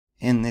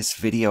In this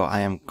video,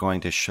 I am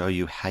going to show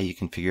you how you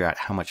can figure out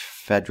how much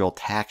federal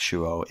tax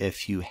you owe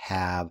if you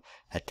have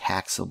a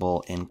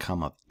taxable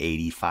income of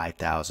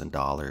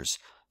 $85,000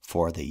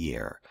 for the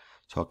year.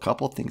 So a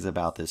couple things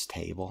about this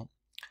table.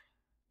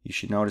 You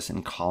should notice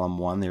in column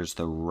 1 there's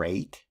the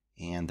rate,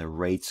 and the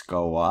rates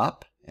go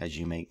up as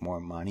you make more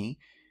money.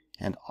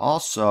 And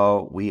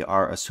also, we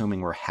are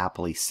assuming we're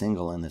happily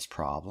single in this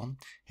problem.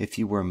 If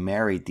you were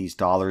married, these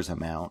dollars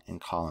amount in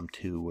column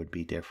 2 would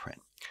be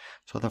different.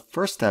 So the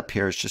first step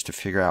here is just to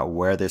figure out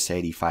where this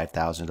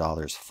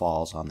 $85,000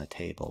 falls on the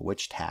table,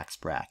 which tax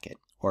bracket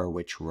or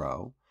which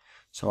row.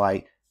 So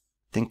I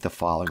think the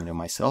following to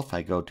myself.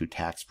 I go to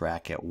tax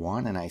bracket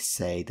 1 and I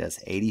say, does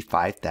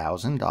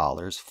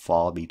 $85,000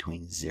 fall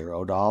between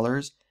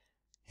 $0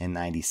 and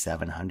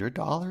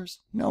 $9,700?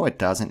 No, it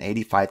doesn't.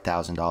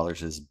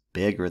 $85,000 is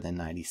bigger than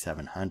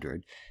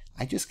 $9,700.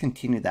 I just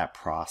continue that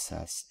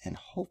process, and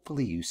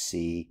hopefully you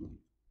see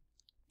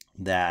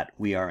that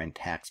we are in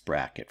tax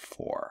bracket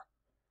 4.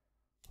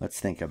 Let's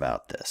think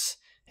about this.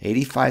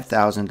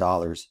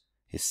 $85,000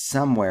 is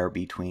somewhere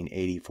between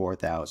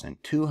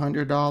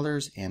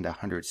 $84,200 and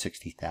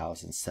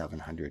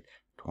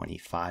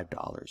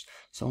 $160,725.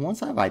 So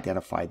once I've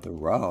identified the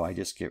row, I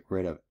just get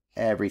rid of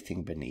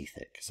everything beneath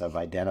it because I've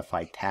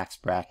identified tax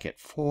bracket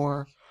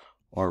 4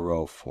 or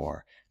row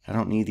 4. I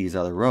don't need these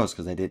other rows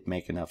because I didn't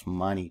make enough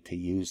money to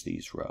use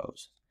these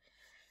rows.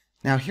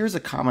 Now here's a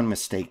common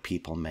mistake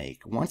people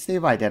make. Once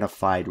they've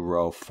identified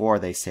row 4,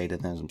 they say to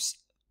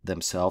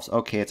themselves,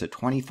 okay, it's a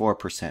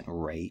 24%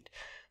 rate,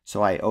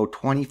 so I owe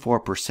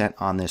 24%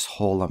 on this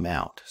whole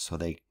amount. So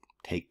they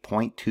take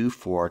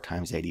 0.24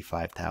 times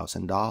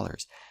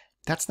 $85,000.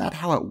 That's not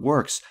how it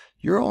works.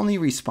 You're only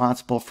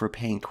responsible for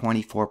paying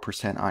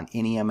 24% on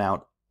any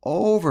amount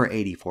over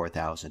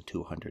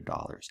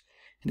 $84,200.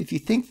 And if you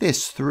think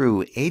this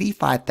through,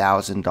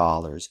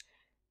 $85,000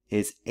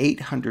 is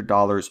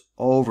 $800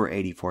 over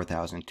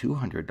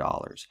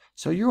 $84,200.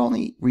 So you're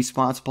only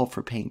responsible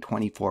for paying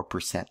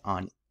 24%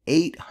 on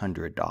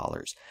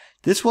 $800.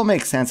 This will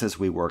make sense as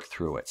we work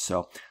through it.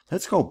 So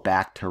let's go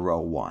back to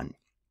row 1.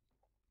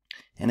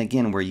 And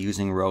again, we're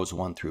using rows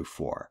 1 through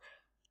 4.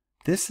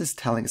 This is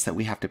telling us that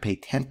we have to pay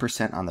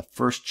 10% on the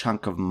first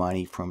chunk of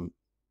money from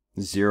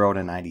 $0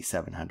 to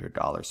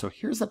 $9,700. So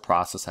here's the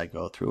process I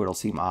go through. It'll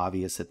seem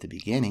obvious at the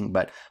beginning,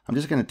 but I'm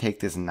just going to take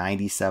this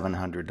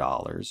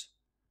 $9,700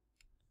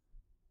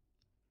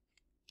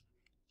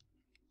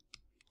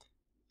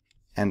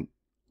 and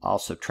I'll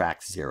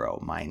subtract 0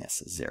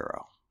 minus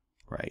 0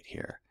 right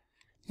here.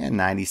 And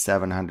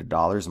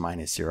 $9,700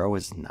 minus 0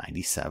 is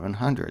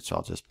 $9,700. So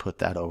I'll just put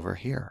that over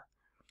here.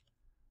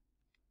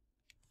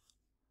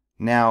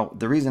 Now,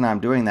 the reason I'm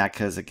doing that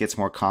because it gets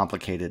more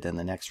complicated in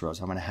the next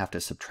rows. I'm going to have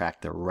to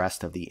subtract the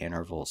rest of the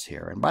intervals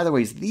here. And by the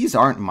way, these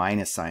aren't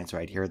minus signs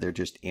right here. They're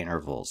just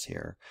intervals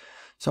here.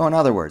 So in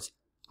other words,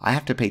 I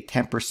have to pay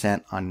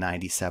 10% on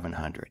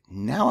 $9,700.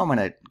 Now I'm going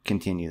to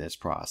continue this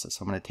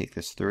process. I'm going to take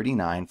this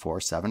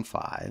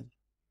 $39,475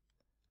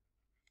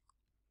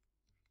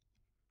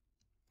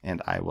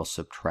 and I will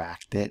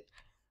subtract it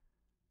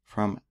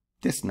from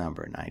this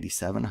number,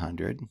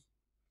 $9,700.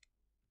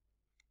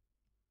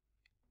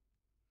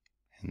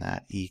 And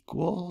that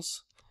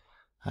equals,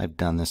 I've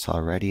done this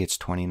already, it's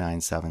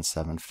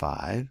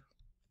 $29,775.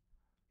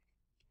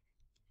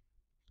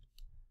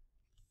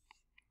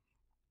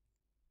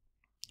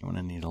 I'm going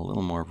to need a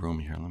little more room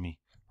here. Let me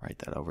write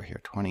that over here,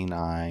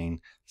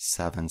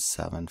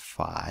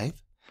 $29,775.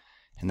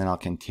 And then I'll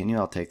continue.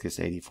 I'll take this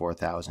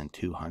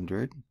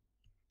 $84,200.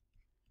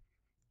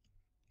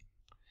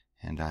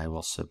 And I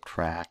will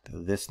subtract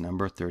this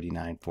number,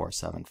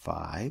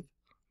 $39,475.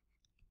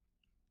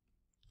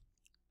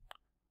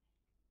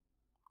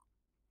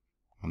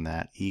 And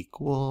that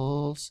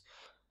equals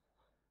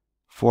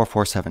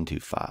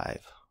 $44,725.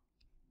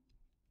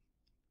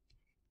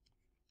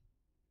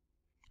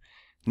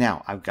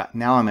 Now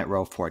I'm at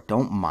row 4.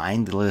 Don't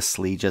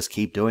mindlessly just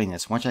keep doing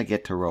this. Once I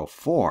get to row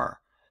 4,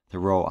 the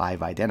row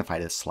I've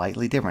identified is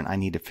slightly different. I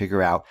need to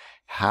figure out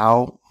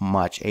how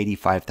much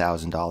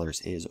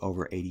 $85,000 is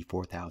over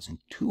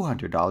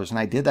 $84,200. And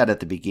I did that at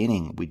the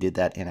beginning. We did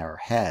that in our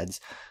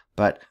heads.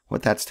 But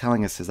what that's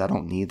telling us is I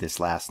don't need this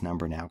last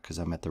number now because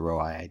I'm at the row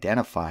I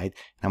identified.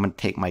 And I'm going to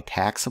take my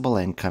taxable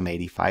income,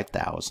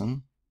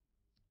 $85,000,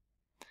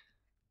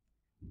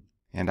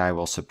 and I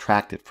will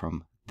subtract it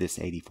from this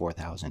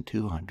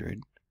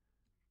 $84,200.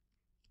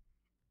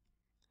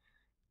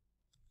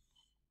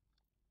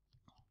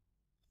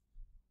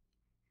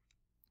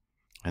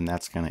 And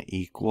that's going to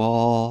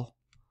equal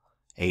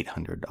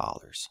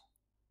 $800.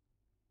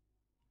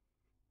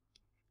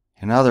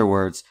 In other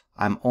words,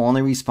 I'm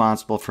only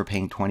responsible for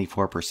paying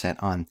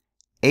 24% on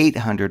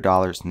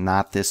 $800,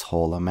 not this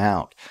whole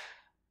amount.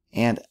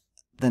 And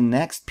the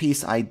next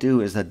piece I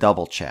do is a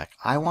double check.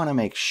 I want to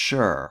make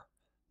sure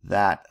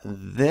that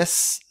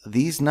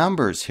these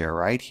numbers here,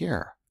 right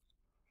here,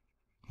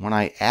 when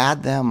I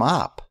add them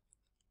up,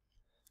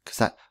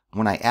 because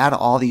when I add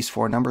all these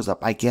four numbers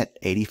up, I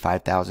get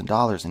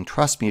 $85,000. And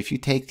trust me, if you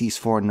take these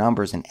four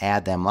numbers and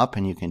add them up,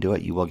 and you can do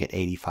it, you will get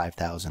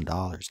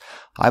 $85,000.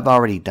 I've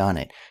already done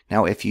it.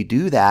 Now, if you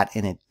do that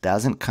and it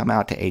doesn't come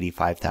out to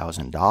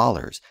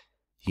 $85,000,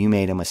 you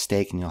made a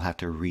mistake and you'll have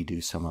to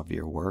redo some of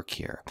your work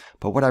here.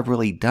 But what I've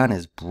really done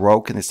is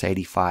broken this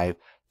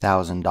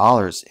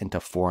 $85,000 into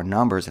four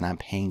numbers, and I'm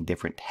paying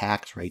different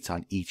tax rates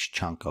on each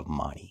chunk of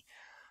money.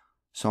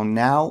 So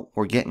now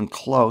we're getting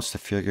close to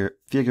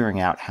figuring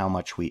out how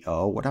much we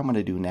owe. What I'm going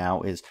to do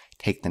now is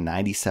take the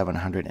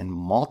 $9,700 and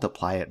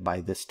multiply it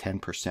by this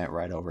 10%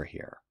 right over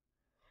here.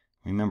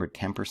 Remember,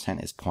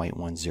 10% is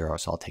 0.10,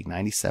 so I'll take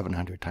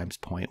 9,700 times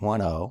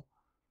 0.10,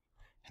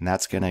 and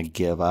that's going to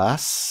give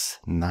us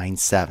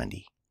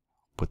 970.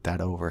 Put that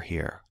over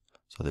here.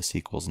 So this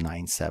equals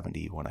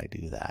 970 when I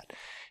do that.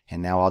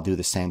 And now I'll do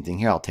the same thing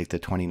here. I'll take the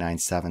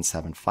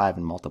 29,775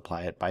 and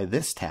multiply it by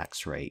this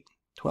tax rate,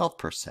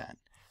 12%.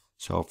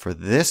 So for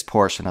this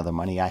portion of the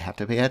money, I have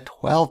to pay a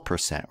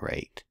 12%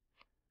 rate.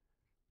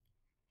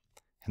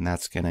 And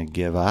that's going to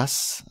give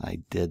us, I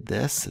did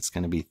this, it's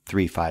going to be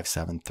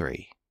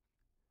 3,573.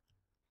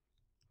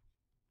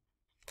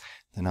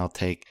 Then I'll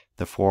take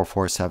the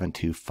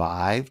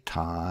 4,4725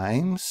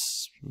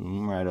 times,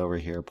 right over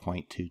here,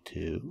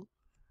 0.22.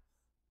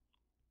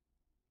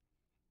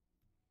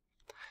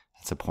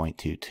 That's a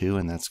 0.22,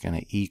 and that's going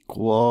to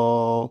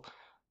equal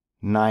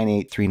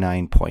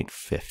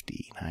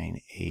 9839.50.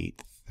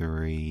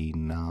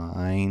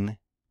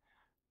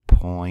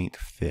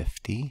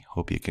 9839.50.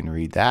 Hope you can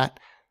read that.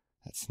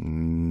 That's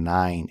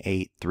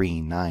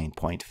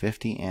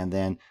 9839.50. And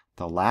then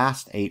the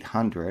last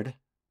 800,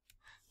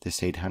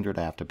 this 800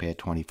 I have to pay a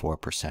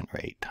 24%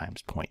 rate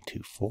times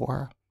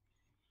 0.24.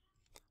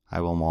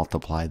 I will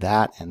multiply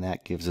that, and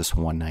that gives us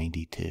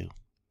 192.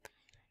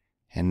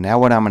 And now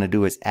what I'm going to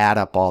do is add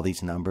up all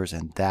these numbers,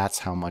 and that's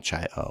how much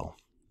I owe.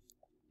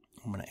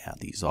 I'm going to add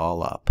these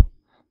all up.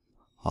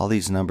 All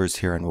these numbers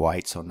here in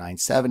white, so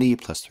 970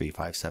 plus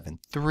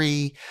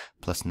 3,573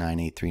 plus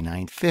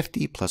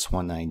 9839.50 plus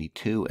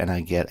 192, and I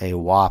get a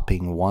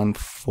whopping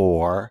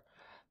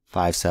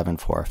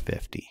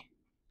 14,574.50.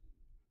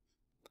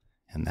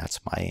 And that's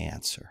my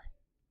answer.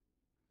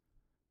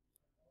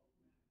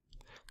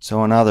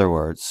 So in other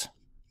words,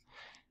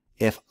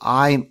 if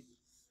I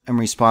am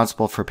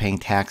responsible for paying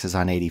taxes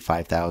on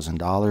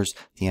 $85,000,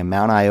 the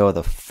amount I owe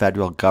the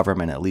federal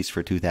government, at least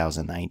for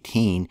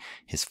 2019,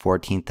 is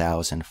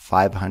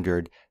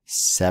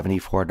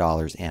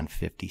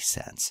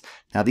 $14,574.50.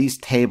 Now these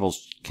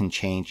tables can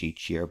change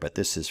each year, but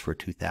this is for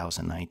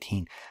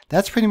 2019.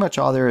 That's pretty much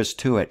all there is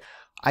to it.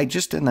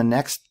 In the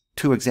next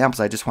two examples,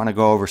 I just want to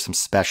go over some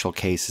special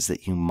cases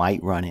that you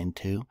might run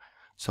into.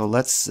 So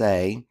let's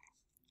say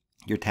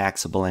your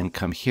taxable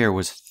income here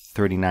was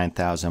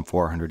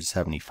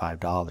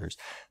 $39,475.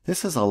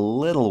 This is a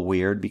little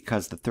weird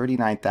because the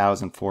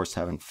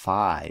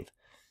 $39,475,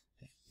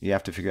 you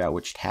have to figure out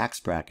which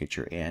tax bracket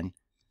you're in.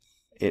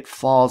 It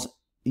falls,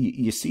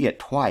 you see it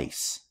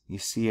twice. You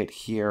see it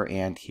here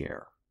and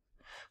here.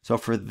 So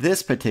for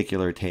this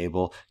particular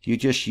table, you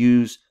just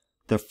use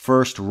the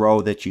first row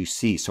that you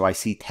see. So I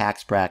see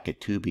tax bracket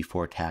 2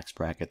 before tax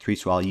bracket 3,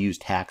 so I'll use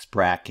tax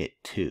bracket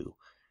 2.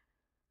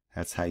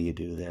 That's how you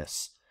do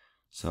this.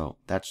 So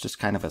that's just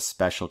kind of a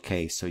special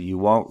case. So you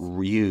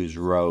won't use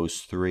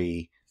rows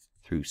 3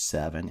 through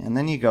 7. And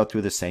then you go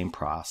through the same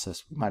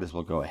process. We might as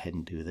well go ahead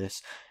and do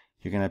this.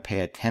 You're going to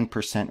pay a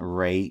 10%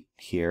 rate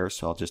here.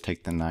 So I'll just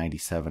take the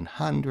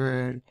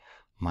 9,700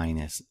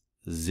 minus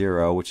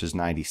 0, which is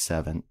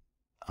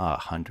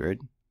 9,700.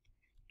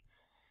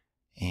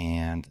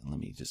 And let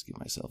me just give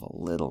myself a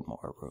little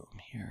more room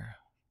here.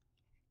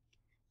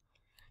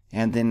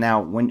 And then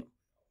now when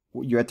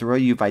you're at the row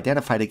you've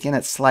identified, again,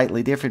 it's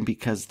slightly different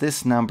because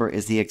this number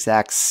is the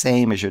exact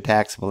same as your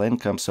taxable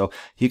income. So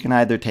you can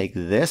either take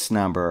this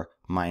number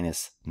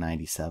minus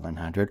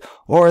 9,700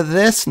 or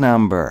this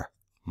number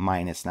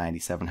minus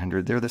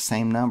 9,700. They're the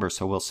same number,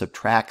 so we'll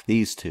subtract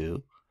these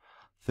two.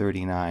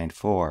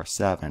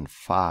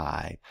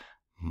 39,475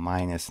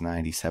 minus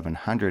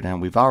 9,700,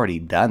 and we've already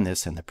done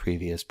this in the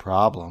previous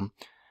problem.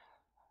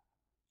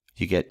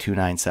 You get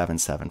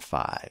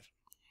 29775.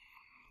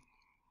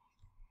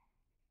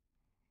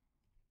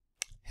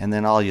 And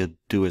then all you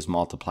do is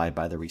multiply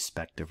by the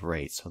respective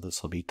rate. So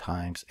this will be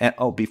times. And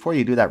oh, before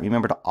you do that,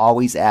 remember to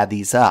always add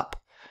these up,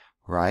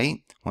 right?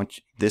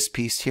 This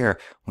piece here,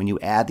 when you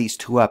add these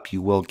two up,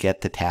 you will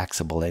get the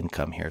taxable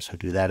income here. So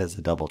do that as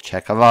a double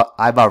check.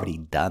 I've already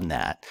done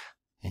that,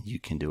 and you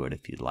can do it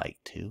if you'd like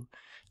to.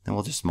 Then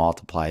we'll just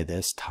multiply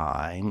this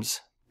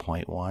times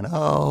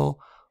 0.10.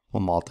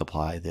 We'll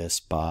multiply this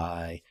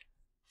by,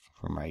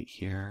 from right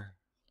here.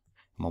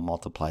 We'll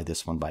multiply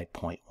this one by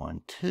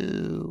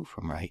 0.12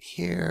 from right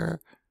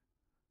here.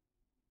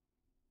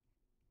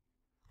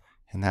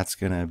 And that's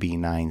going to be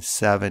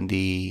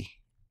 970.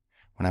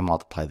 When I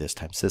multiply this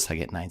times this, I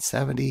get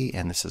 970.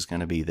 And this is going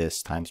to be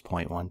this times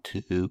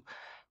 0.12,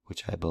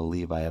 which I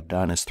believe I have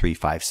done is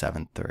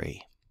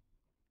 3,573.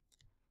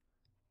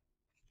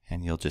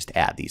 And you'll just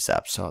add these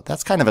up. So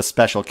that's kind of a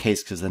special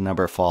case because the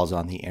number falls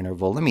on the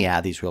interval. Let me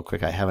add these real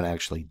quick. I haven't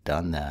actually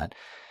done that.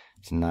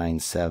 It's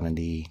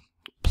 970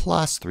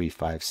 plus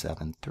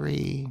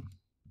 3573.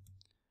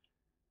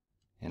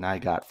 And I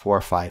got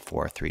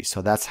 4543.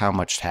 So that's how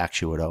much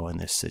tax you would owe in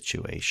this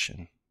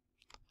situation.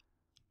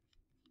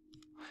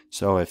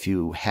 So if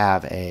you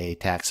have a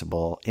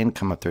taxable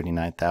income of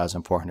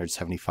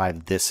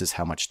 $39,475, this is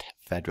how much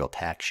federal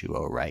tax you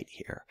owe right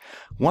here.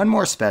 One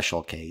more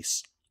special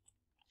case.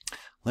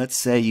 Let's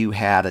say you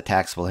had a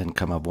taxable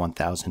income of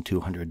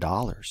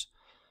 $1,200.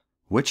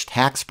 Which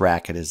tax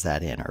bracket is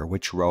that in, or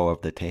which row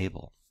of the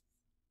table?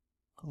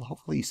 Well,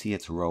 hopefully you see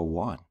it's row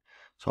 1.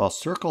 So I'll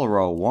circle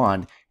row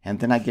 1,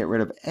 and then I get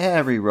rid of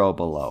every row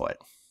below it.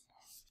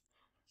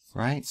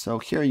 Right? So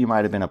here you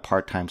might have been a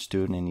part-time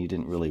student and you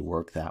didn't really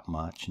work that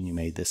much, and you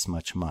made this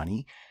much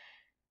money.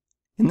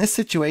 In this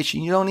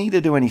situation, you don't need to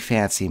do any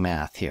fancy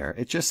math here.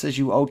 It just says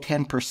you owe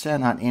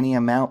 10% on any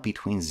amount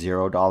between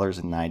 $0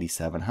 and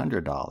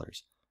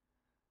 $9,700.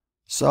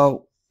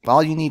 So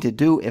all you need to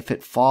do, if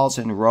it falls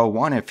in row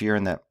 1, if you're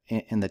in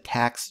the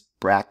tax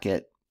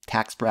bracket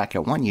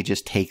 1, you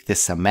just take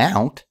this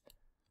amount,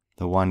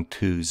 the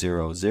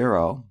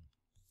 1200,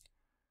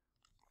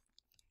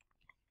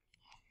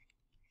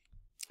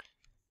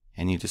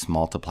 and you just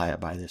multiply it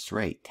by this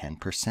rate,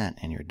 10%,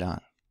 and you're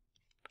done.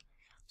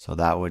 So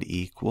that would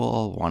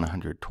equal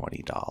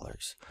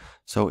 $120.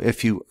 So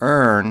if you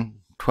earn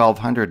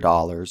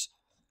 $1,200,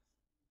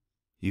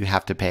 you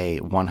have to pay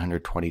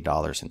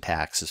 $120 in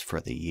taxes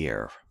for the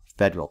year,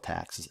 federal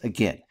taxes.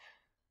 Again,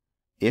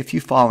 if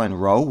you fall in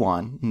row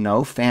 1,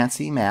 no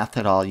fancy math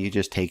at all. You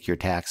just take your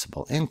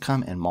taxable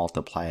income and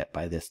multiply it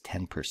by this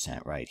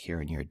 10% right here,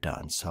 and you're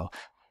done. So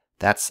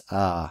that's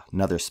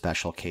another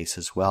special case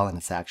as well, and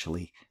it's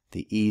actually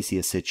the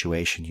easiest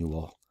situation you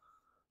will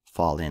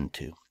fall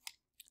into.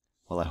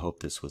 Well, I hope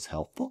this was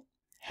helpful.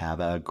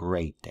 Have a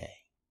great day.